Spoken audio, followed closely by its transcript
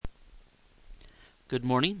Good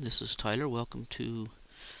morning, this is Tyler. Welcome to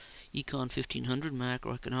Econ 1500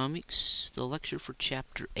 Macroeconomics, the lecture for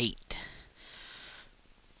Chapter 8.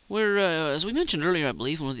 Where, as we mentioned earlier, I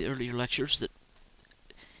believe, in one of the earlier lectures, that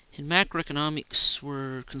in macroeconomics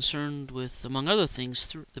we're concerned with, among other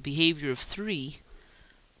things, the behavior of three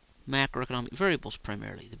macroeconomic variables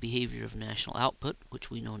primarily. The behavior of national output, which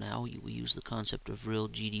we know now, we use the concept of real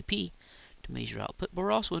GDP to measure output, but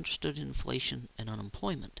we're also interested in inflation and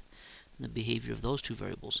unemployment. The behavior of those two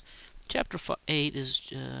variables. Chapter 8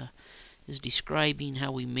 is describing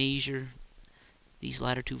how we measure these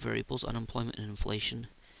latter two variables, unemployment and inflation,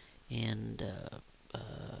 and a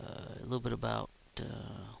little bit about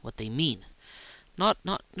what they mean. Not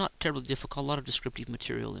terribly difficult. A lot of descriptive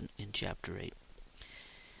material in Chapter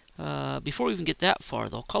 8. Before we even get that far,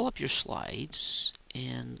 though, call up your slides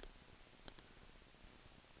and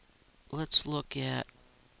let's look at.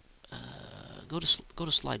 Go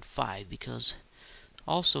to slide 5, because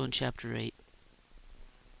also in Chapter 8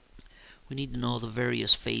 we need to know the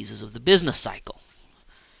various phases of the business cycle.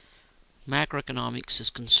 Macroeconomics is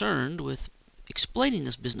concerned with explaining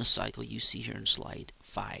this business cycle you see here in slide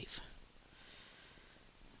 5.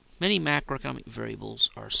 Many macroeconomic variables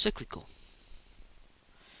are cyclical.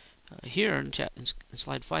 Here in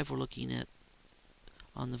slide 5 we're looking at,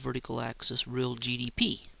 on the vertical axis, real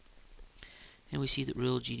GDP. And we see that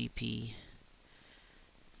real GDP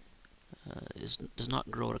does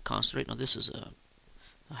not grow at a constant rate. Now this is a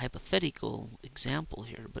hypothetical example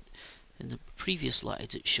here, but in the previous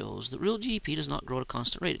slides it shows that real GDP does not grow at a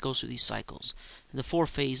constant rate. It goes through these cycles. And the four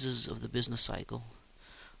phases of the business cycle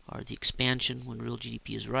are the expansion, when real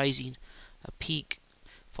GDP is rising, a peak,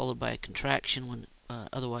 followed by a contraction, when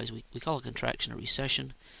otherwise we call a contraction a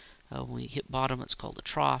recession. When we hit bottom, it's called a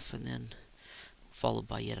trough, and then followed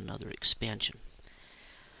by yet another expansion.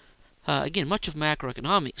 Again, much of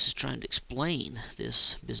macroeconomics is trying to explain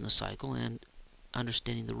this business cycle and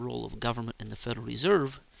understanding the role of government and the Federal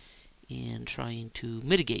Reserve in trying to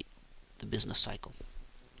mitigate the business cycle.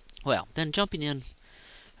 Well, then jumping into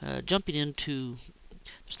there's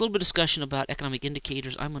a little bit of discussion about economic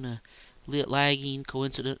indicators. I'm going to lagging,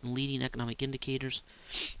 coincident, and leading economic indicators.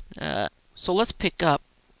 So let's pick up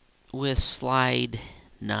with slide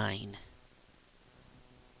 9.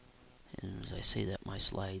 And as I say that, my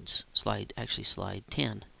slide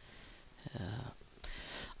 10.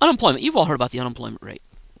 Unemployment. You've all heard about the unemployment rate.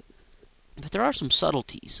 But there are some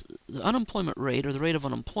subtleties. The unemployment rate, or the rate of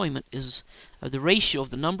unemployment, is the ratio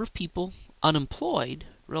of the number of people unemployed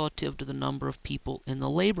relative to the number of people in the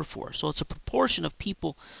labor force. So it's a proportion of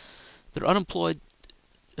people that are unemployed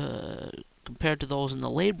compared to those in the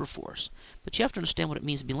labor force. But you have to understand what it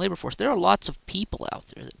means to be in the labor force. There are lots of people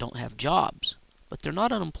out there that don't have jobs, but they're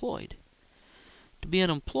not unemployed. To be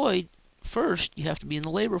unemployed, first you have to be in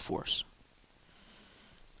the labor force.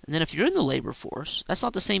 And then if you're in the labor force, that's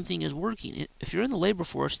not the same thing as working. If you're in the labor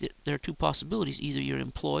force, there are two possibilities. Either you're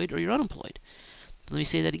employed or you're unemployed. Let me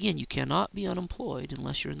say that again. You cannot be unemployed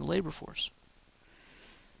unless you're in the labor force.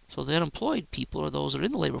 So the unemployed people are those that are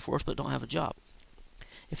in the labor force but don't have a job.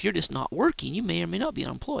 If you're just not working, you may or may not be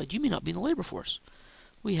unemployed. You may not be in the labor force.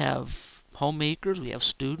 We have homemakers, we have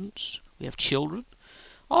students, we have children.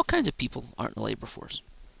 All kinds of people aren't in the labor force.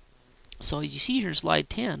 So as you see here in slide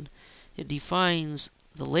 10, it defines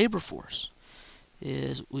the labor force.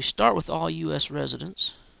 We start with all U.S.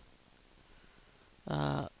 residents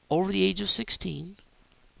over the age of 16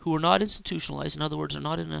 who are not institutionalized. In other words, are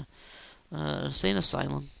not in a insane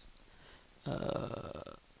asylum,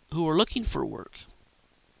 who are looking for work.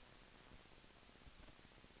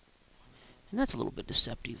 And that's a little bit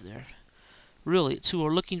deceptive there. Really, it's who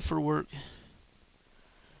are looking for work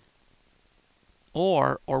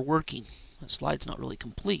or working. That slide's not really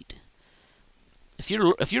complete. If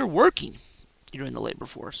you're working, you're in the labor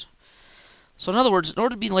force. So in other words, in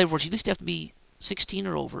order to be in the labor force, you at least have to be 16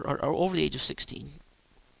 or over, or over the age of 16.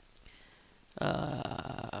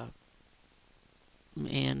 And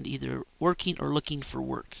either working or looking for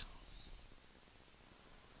work.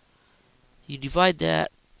 You divide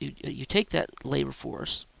that, you take that labor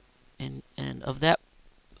force, and of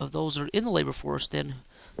those that are in the labor force, then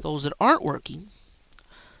those that aren't working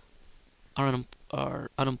are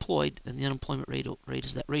unemployed, and the unemployment rate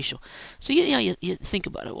is that ratio. So you think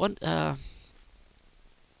about it.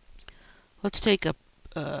 Let's take a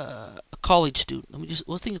college student.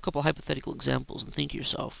 Let's think of a couple of hypothetical examples and think to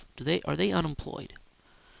yourself: are they unemployed,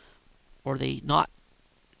 or are they not?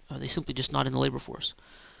 Are they simply just not in the labor force?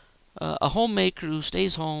 A homemaker who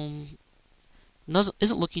stays home,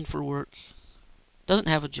 isn't looking for work, doesn't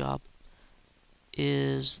have a job.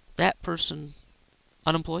 Is that person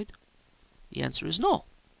unemployed? The answer is no.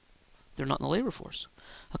 They're not in the labor force.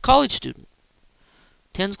 A college student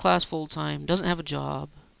attends class full-time, doesn't have a job,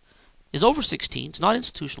 is over 16, is not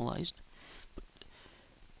institutionalized,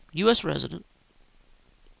 U.S. resident,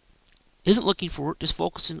 isn't looking for work, just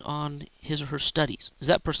focusing on his or her studies. Is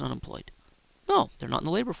that person unemployed? No, they're not in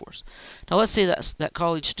the labor force. Now let's say that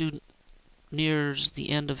college student nears the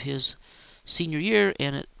end of his senior year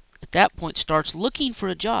and at that point starts looking for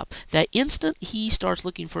a job. That instant he starts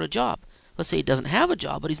looking for a job. Let's say he doesn't have a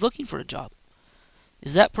job, but he's looking for a job.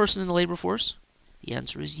 Is that person in the labor force? The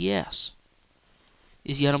answer is yes.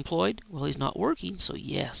 Is he unemployed? Well, he's not working, so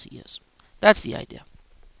yes, he is. That's the idea.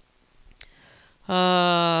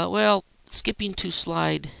 Well, skipping to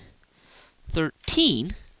slide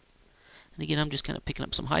 13, and again, I'm just kind of picking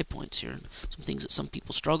up some high points here and some things that some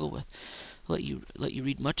people struggle with. I'll let you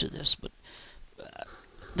read much of this, but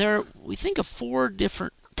we think of 4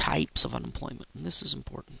 different types of unemployment, and this is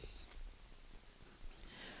important.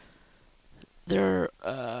 There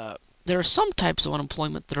are some types of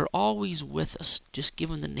unemployment that are always with us, just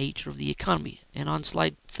given the nature of the economy. And on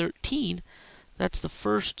slide 13, that's the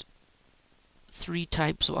first 3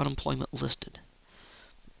 types of unemployment listed.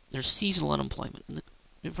 There's seasonal unemployment.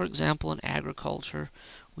 For example, in agriculture,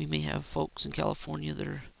 we may have folks in California that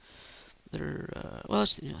are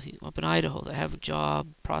up in Idaho that have a job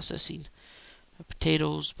processing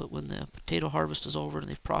potatoes, but when the potato harvest is over and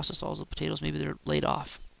they've processed all the potatoes, maybe they're laid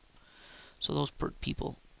off. So those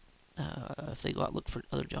people, if they go out and look for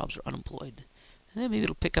other jobs, are unemployed. And then maybe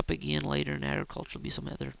it'll pick up again later in agriculture. It'll be some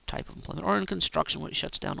other type of employment, or in construction when it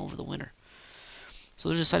shuts down over the winter. So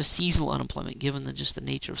there's a side of seasonal unemployment, given just the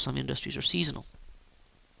nature of some industries are seasonal.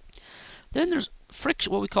 Then there's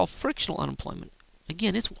what we call frictional unemployment.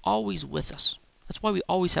 Again, it's always with us. That's why we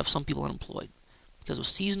always have some people unemployed, because of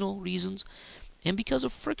seasonal reasons and because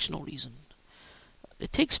of frictional reasons.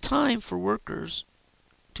 It takes time for workers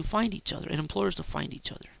to find each other and employers to find each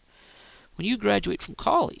other. When you graduate from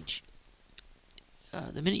college,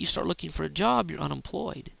 the minute you start looking for a job, you're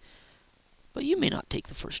unemployed. But you may not take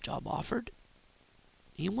the first job offered.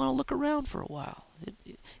 You want to look around for a while.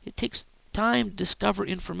 It takes time to discover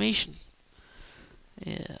information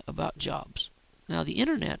about jobs. Now, the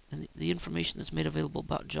internet and the information that's made available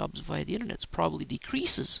about jobs via the internet probably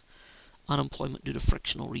decreases unemployment due to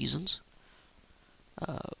frictional reasons.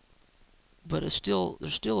 But there still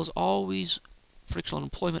is always frictional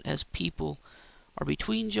unemployment as people are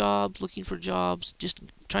between jobs, looking for jobs, just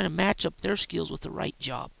trying to match up their skills with the right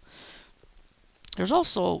job. There's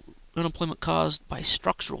also unemployment caused by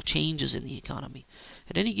structural changes in the economy.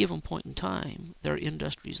 At any given point in time, there are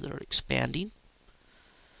industries that are expanding,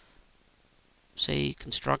 say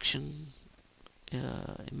construction in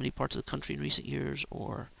many parts of the country in recent years,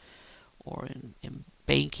 or in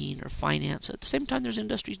banking or finance. At the same time, there's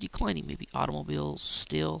industries declining, maybe automobiles,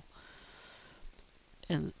 steel.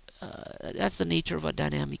 And that's the nature of a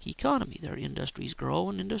dynamic economy. There are industries grow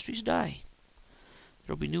and industries die.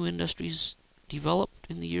 There will be new industries developed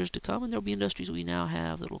in the years to come, and there will be industries we now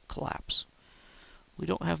have that will collapse. We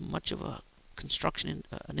don't have much of a construction,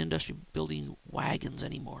 an industry building wagons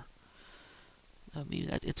anymore. I mean,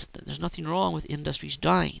 there's nothing wrong with industries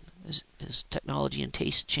dying as technology and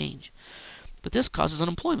taste change. But this causes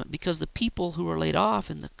unemployment because the people who are laid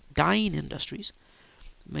off in the dying industries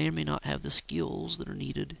may or may not have the skills that are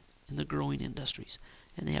needed in the growing industries,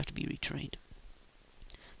 and they have to be retrained.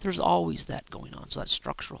 There's always that going on, so that's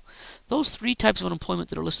structural. Those 3 types of unemployment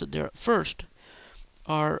that are listed there at first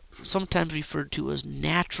are sometimes referred to as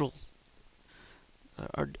natural,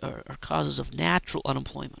 are causes of natural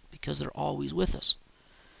unemployment, because they're always with us.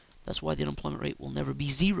 That's why the unemployment rate will never be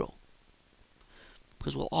 0,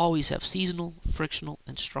 because we'll always have seasonal, frictional,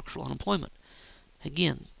 and structural unemployment.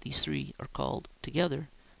 Again, these 3 are called together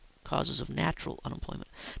causes of natural unemployment.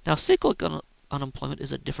 Now, cyclical unemployment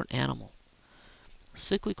is a different animal.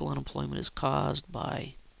 Cyclical unemployment is caused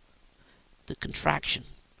by the contraction,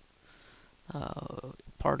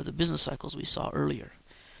 part of the business cycles we saw earlier.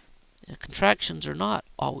 Contractions are not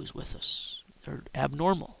always with us. They're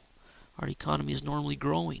abnormal. Our economy is normally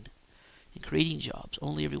growing and creating jobs.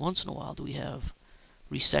 Only every once in a while do we have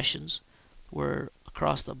recessions where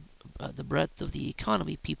across the breadth of the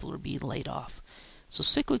economy people are being laid off. So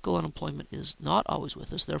cyclical unemployment is not always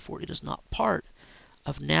with us. Therefore, it is not part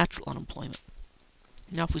of natural unemployment.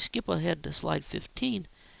 Now, if we skip ahead to slide 15,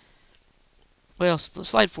 well,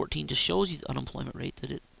 slide 14 just shows you the unemployment rate,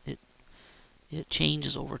 that it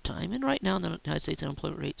changes over time. And right now in the United States,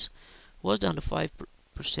 unemployment rates was down to 5%.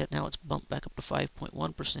 Now it's bumped back up to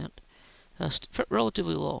 5.1%.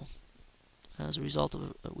 Relatively low as a result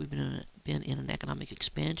of we've been in an economic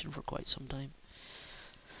expansion for quite some time.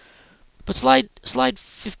 But slide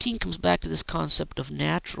 15 comes back to this concept of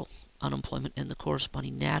natural unemployment and the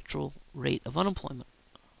corresponding natural rate of unemployment.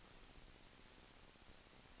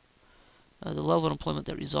 The level of unemployment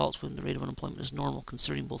that results when the rate of unemployment is normal,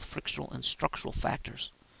 considering both frictional and structural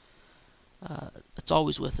factors. It's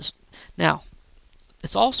always with us. Now,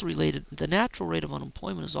 it's also related, the natural rate of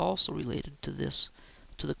unemployment is also related to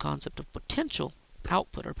the concept of potential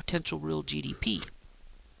output or potential real GDP.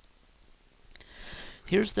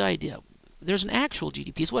 Here's the idea. There's an actual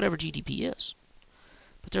GDP, it's whatever GDP is.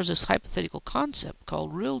 But there's this hypothetical concept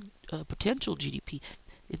called real potential GDP.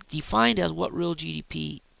 It's defined as what real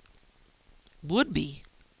GDP would be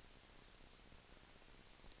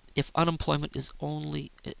if unemployment is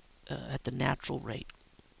only at the natural rate.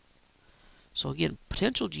 So again,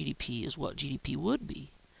 potential GDP is what GDP would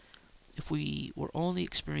be if we were only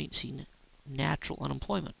experiencing natural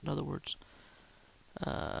unemployment. In other words,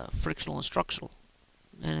 frictional and structural,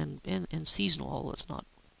 and seasonal, although it's not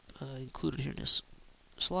included here in this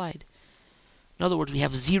slide. In other words, we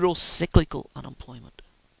have zero cyclical unemployment.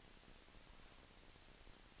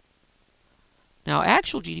 Now,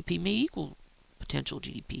 actual GDP may equal potential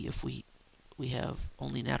GDP if we have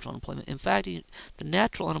only natural unemployment. In fact, the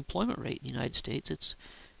natural unemployment rate in the United States,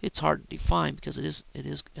 it's hard to define because it is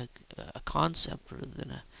a concept rather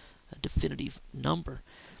than a definitive number.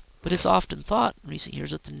 But it's often thought in recent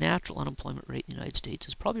years that the natural unemployment rate in the United States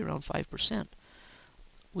is probably around 5%.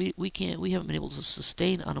 We haven't been able to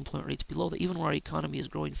sustain unemployment rates below that. Even where our economy is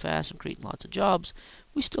growing fast and creating lots of jobs,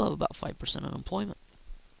 we still have about 5% unemployment.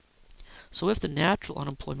 So if the natural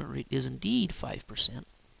unemployment rate is indeed 5%,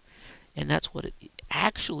 and that's what it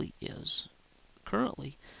actually is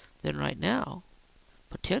currently, then right now,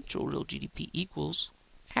 potential real GDP equals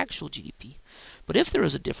actual GDP. But if there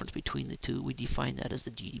is a difference between the two, we define that as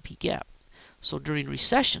the GDP gap. So during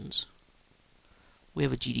recessions, we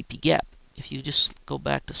have a GDP gap. If you just go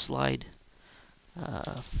back to slide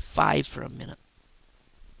 5 for a minute,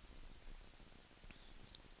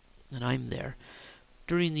 and I'm there.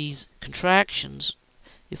 During these contractions,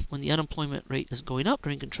 when the unemployment rate is going up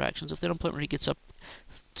during contractions, if the unemployment rate gets up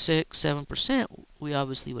 6-7%, we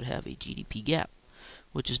obviously would have a GDP gap,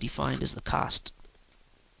 which is defined as the cost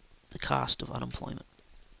of unemployment.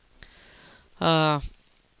 Well,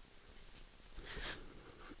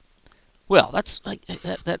 that's like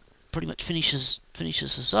that pretty much finishes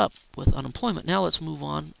us up with unemployment. Now let's move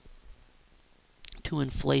on to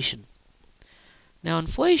inflation. Now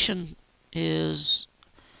inflation is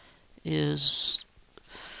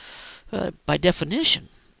by definition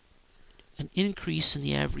an increase in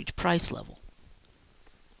the average price level.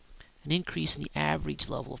 An increase in the average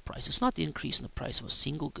level of price. It's not the increase in the price of a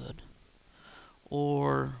single good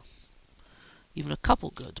or even a couple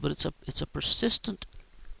goods, but it's a persistent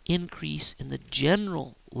increase in the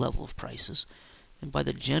general level of prices. And by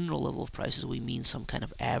the general level of prices, we mean some kind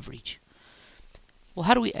of average. Well,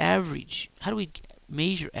 how do we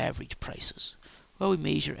measure average prices? Well, we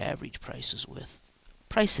measure average prices with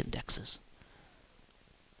price indexes.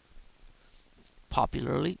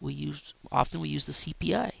 Popularly, often we use the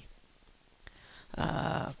CPI.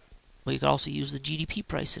 We could also use the GDP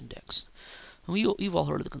price index. And you've all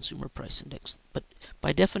heard of the consumer price index, but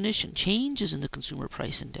by definition, changes in the consumer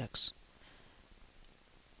price index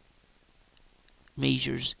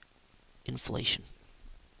measures inflation.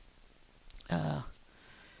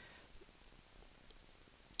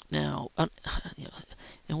 Now,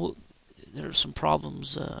 there are some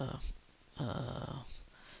problems. I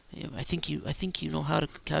think you know how to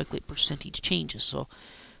calculate percentage changes. So,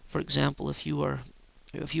 for example, if you are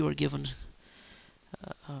given,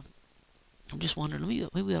 I'm just wondering, maybe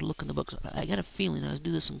we ought to look in the books. I got a feeling I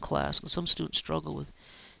do this in class, and some students struggle with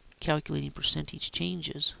calculating percentage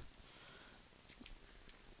changes.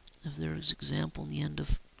 If there is an example in the end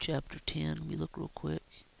of chapter 10, let me look real quick.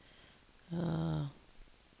 Well,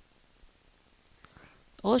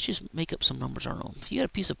 let's just make up some numbers on our own. If you got a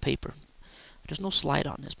piece of paper, there's no slide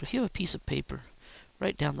on this, but if you have a piece of paper,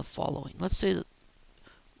 write down the following. Let's say that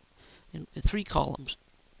in 3 columns.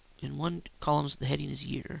 In one column, the heading is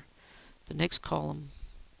year. The next column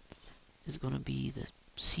is going to be the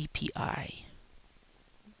CPI.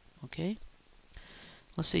 Okay?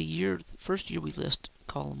 Let's say the first year we list,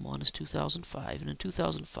 column 1 is 2005, and in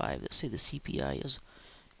 2005, let's say the CPI is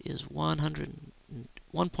 1.1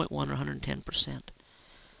 or 110%.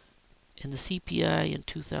 And the CPI in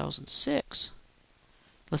 2006,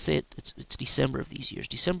 let's say it's December of these years.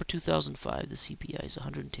 December 2005, the CPI is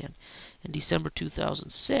 110. In December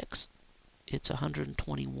 2006, it's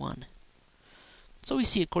 121. So we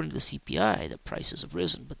see, according to the CPI, that prices have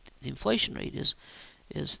risen, but the inflation rate is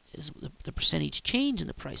is the percentage change in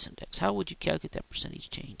the price index. How would you calculate that percentage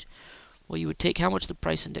change? Well, you would take how much the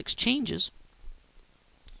price index changes,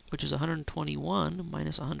 which is 121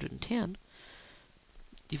 minus 110,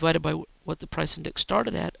 divided by what the price index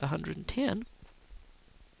started at, 110.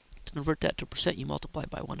 To convert that to percent, you multiply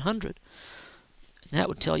by 100. And that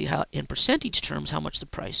would tell you how, in percentage terms, how much the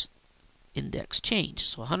price index changed.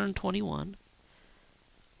 So 121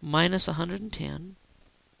 minus 110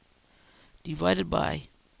 divided by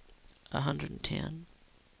 110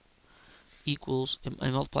 equals,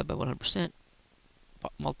 and multiplied by 100%,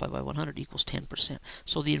 multiplied by 100 equals 10%.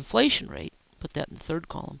 So the inflation rate, put that in the third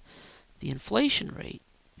column, the inflation rate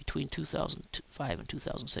between 2005 and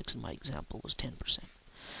 2006 in my example was 10%.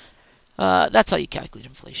 That's how you calculate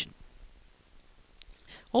inflation.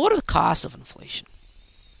 Well, what are the costs of inflation?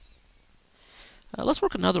 Let's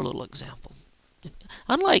work another little example.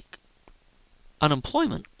 Unlike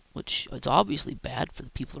unemployment, which is obviously bad for the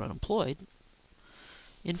people that are unemployed,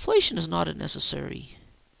 inflation is not a necessary.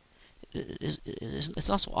 It's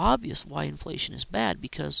not so obvious why inflation is bad,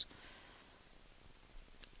 because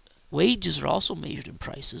wages are also measured in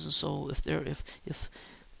prices, and so if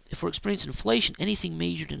we're experiencing inflation, anything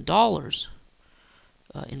measured in dollars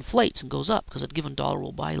inflates and goes up, because a given dollar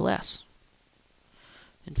will buy less.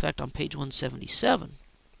 In fact, on page 177,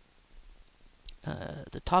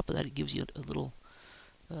 at the top of that, it gives you a little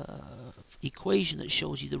equation that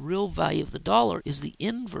shows you the real value of the dollar is the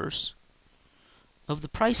inverse of the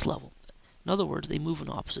price level. In other words, they move in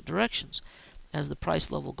opposite directions. As the price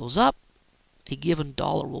level goes up, a given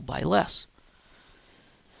dollar will buy less.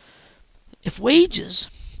 If wages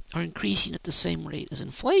are increasing at the same rate as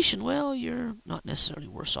inflation, well, you're not necessarily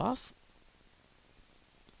worse off.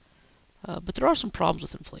 But there are some problems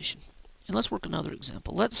with inflation. And let's work another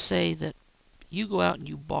example. Let's say that you go out and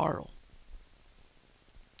you borrow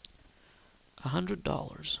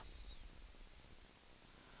 $100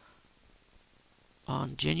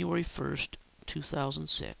 on January 1st,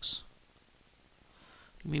 2006.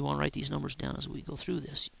 You may want to write these numbers down as we go through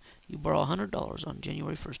this. You borrow $100 on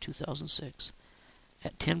January 1st, 2006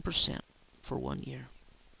 at 10% for 1 year.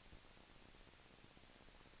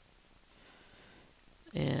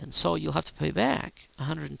 And so you'll have to pay back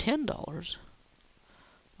 $110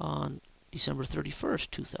 on December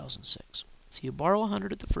 31st, 2006. So you borrow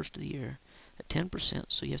 $100 at the first of the year at 10%,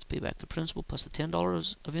 so you have to pay back the principal plus the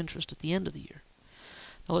 $10 of interest at the end of the year.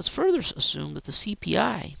 Now let's further assume that the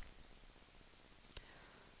CPI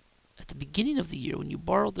at the beginning of the year when you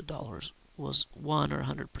borrowed the dollars was 1 or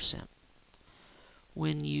 100%.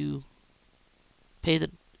 When you pay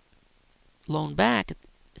the loan back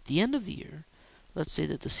at the end of the year, let's say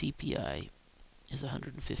that the CPI is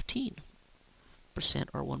 115%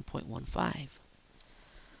 or 1.15.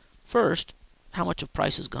 First, how much of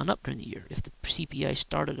price has gone up during the year? If the CPI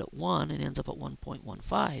started at 1 and ends up at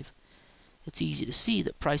 1.15, it's easy to see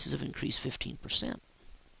that prices have increased 15%.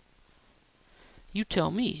 You tell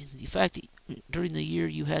me, the fact that during the year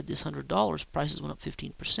you had this $100, prices went up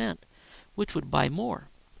 15%, which would buy more?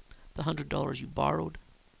 The $100 you borrowed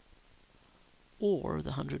or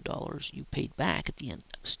the $100 you paid back at the end,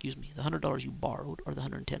 the $100 you borrowed or the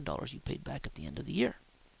 $110 you paid back at the end of the year?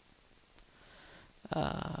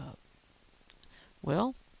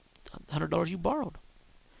 Well, the $100 you borrowed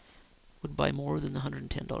would buy more than the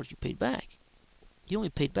 $110 you paid back. You only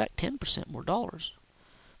paid back 10% more dollars,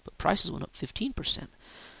 but prices went up 15%.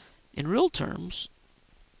 In real terms,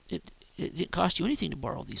 it didn't cost you anything to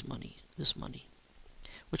borrow this money,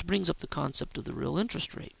 which brings up the concept of the real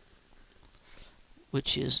interest rate,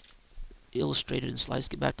 which is illustrated in slides.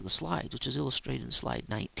 Get back to the slides, which is illustrated in slide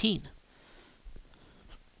 19.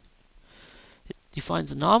 It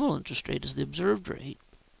defines the nominal interest rate as the observed rate.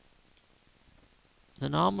 The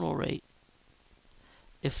nominal rate,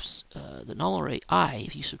 if the nominal rate I,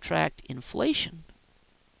 if you subtract inflation,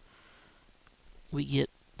 we get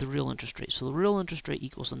the real interest rate. So the real interest rate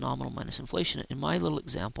equals the nominal minus inflation. In my little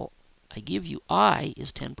example, I give you I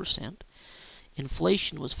is 10%.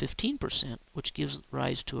 Inflation was 15%, which gives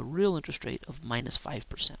rise to a real interest rate of minus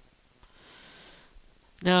 5%.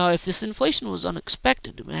 Now, if this inflation was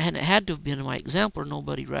unexpected, and it had to have been in my example, or no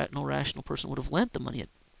rational person would have lent the money at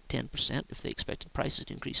 10% if they expected prices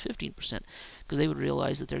to increase 15%, because they would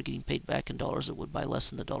realize that they're getting paid back in dollars that would buy less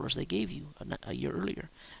than the dollars they gave you a year earlier.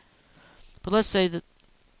 But let's say that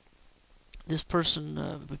this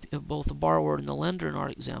person, both the borrower and the lender in our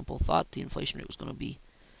example, thought the inflation rate was going to be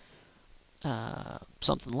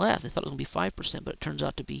something less. They thought it was going to be 5%, but it turns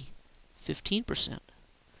out to be 15%.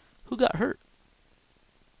 Who got hurt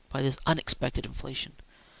by this unexpected inflation?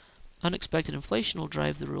 Unexpected inflation will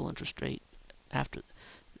drive the real interest rate after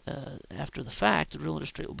after the fact, the real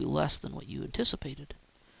interest rate will be less than what you anticipated.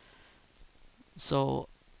 So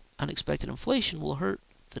unexpected inflation will hurt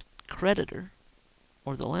the creditor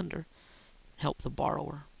or the lender, help the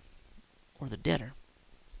borrower or the debtor.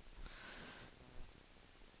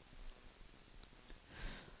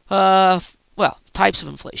 Well, types of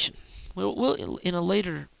inflation. We'll in a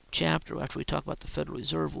later chapter, after we talk about the Federal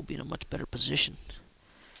Reserve, we'll be in a much better position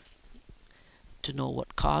to know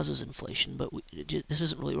what causes inflation. But this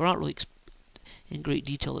isn't really, we're not really in great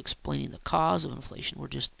detail explaining the cause of inflation. We're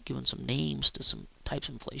just giving some names to some types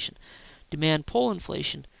of inflation. Demand pull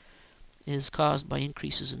inflation is caused by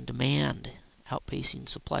increases in demand outpacing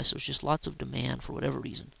supply. So there's just lots of demand for whatever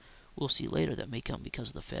reason. We'll see later that may come because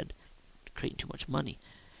of the Fed creating too much money.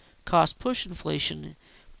 Cost push inflation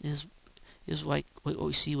is like what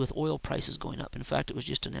we see with oil prices going up. In fact, it was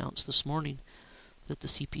just announced this morning that the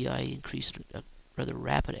CPI increased at a rather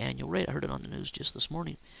rapid annual rate. I heard it on the news just this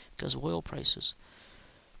morning because of oil prices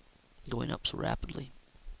going up so rapidly.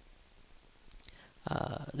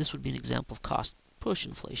 This would be an example of cost push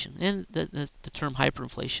inflation. And the term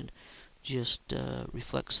hyperinflation just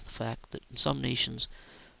reflects the fact that in some nations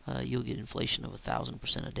you'll get inflation of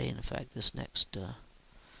 1,000% a day. And in fact, this next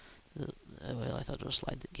well, I thought there was a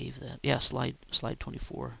slide that gave that. Yeah, slide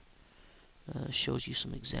 24 shows you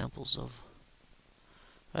some examples of.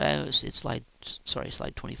 Slide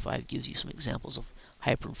 25 gives you some examples of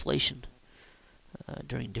hyperinflation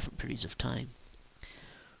during different periods of time.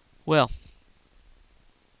 Well,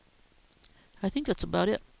 I think that's about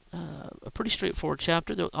it. A pretty straightforward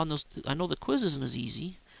chapter. On those, I know the quiz isn't as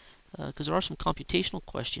easy because there are some computational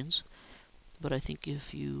questions, but I think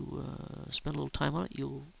if you spend a little time on it,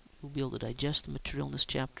 you'll be able to digest the material in this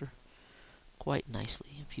chapter quite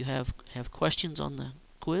nicely. If you have questions on the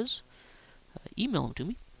quiz, email them to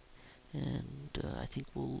me, and I think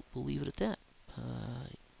we'll leave it at that.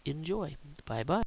 Enjoy. Bye bye.